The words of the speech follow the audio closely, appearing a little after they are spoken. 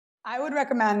I would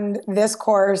recommend this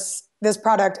course, this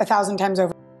product 1,000 times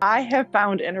over. I have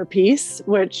found inner peace,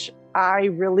 which I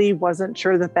really wasn't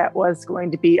sure that was going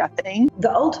to be a thing.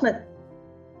 The ultimate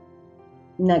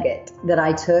nugget that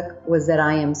I took was that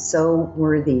I am so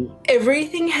worthy.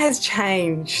 Everything has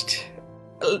changed.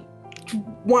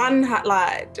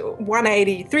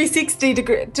 180, 360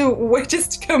 degree, we're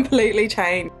just completely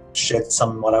changed. Shed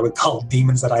some what I would call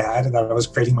demons that I had and that I was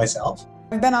creating myself.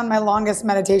 I've been on my longest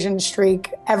meditation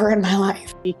streak ever in my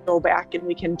life. We go back and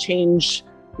we can change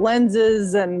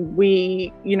lenses, and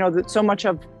that so much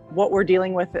of what we're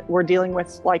dealing with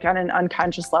like on an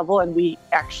unconscious level, and we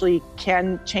actually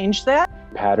can change that.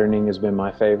 Patterning has been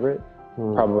my favorite,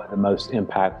 probably the most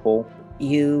impactful.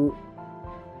 You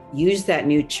use that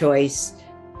new choice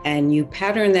and you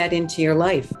pattern that into your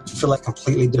life. I feel like a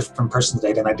completely different person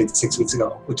today than I did 6 weeks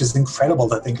ago, which is incredible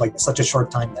to think like such a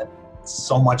short time that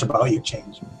so much about you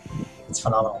changed. It's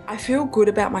phenomenal. I feel good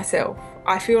about myself.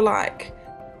 I feel like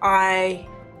I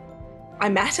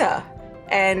matter,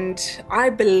 and I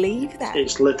believe that.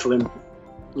 It's literally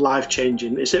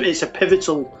life-changing. It's a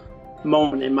pivotal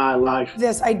moment in my life.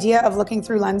 This idea of looking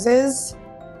through lenses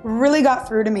really got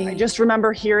through to me. I just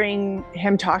remember hearing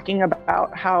him talking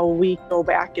about how we go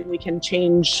back and we can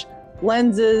change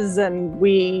lenses, and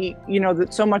that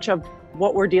so much of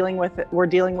what we're dealing with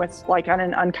like on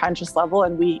an unconscious level,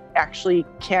 and we actually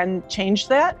can change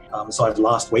that. So I've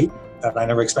lost weight that I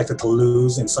never expected to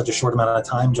lose in such a short amount of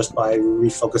time just by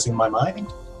refocusing my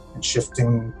mind and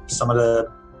shifting some of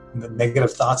the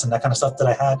negative thoughts and that kind of stuff that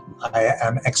I had. I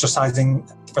am exercising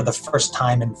for the first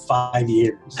time in 5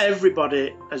 years.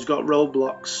 Everybody has got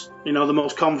roadblocks. The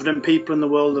most confident people in the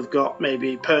world have got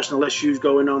maybe personal issues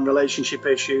going on, relationship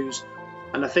issues.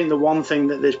 And I think the one thing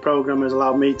that this program has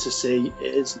allowed me to see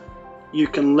is you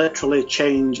can literally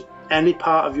change any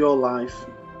part of your life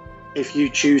if you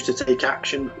choose to take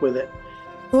action with it.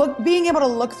 Being able to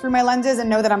look through my lenses and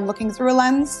know that I'm looking through a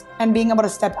lens, and being able to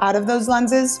step out of those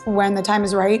lenses when the time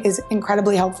is right, is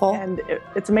incredibly helpful. And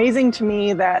it's amazing to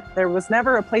me that there was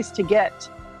never a place to get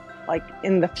like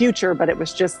in the future, but it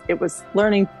was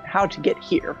learning how to get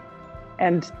here.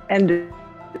 And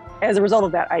as a result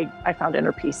of that, I found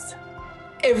inner peace.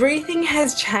 Everything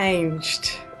has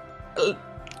changed.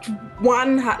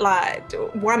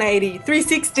 180,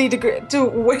 360 degree,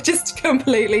 we're just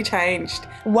completely changed.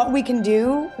 What we can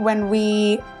do when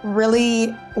we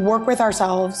really work with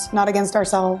ourselves, not against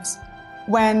ourselves,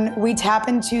 when we tap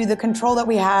into the control that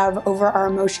we have over our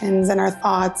emotions and our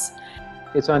thoughts.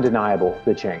 It's undeniable,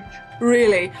 the change.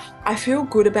 Really, I feel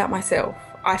good about myself.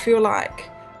 I feel like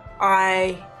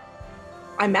I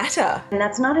matter. And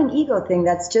that's not an ego thing.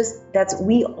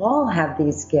 We all have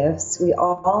these gifts. We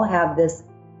all have this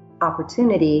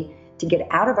opportunity to get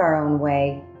out of our own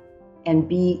way and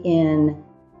be in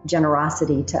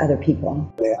generosity to other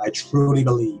people. I truly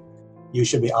believe you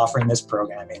should be offering this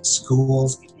program in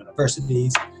schools, in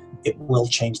universities. It will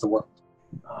change the world.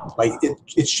 Like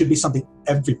it should be something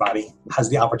everybody has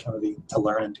the opportunity to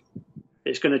learn and do.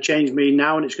 It's going to change me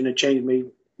now, and it's going to change me,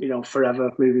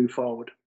 forever moving forward.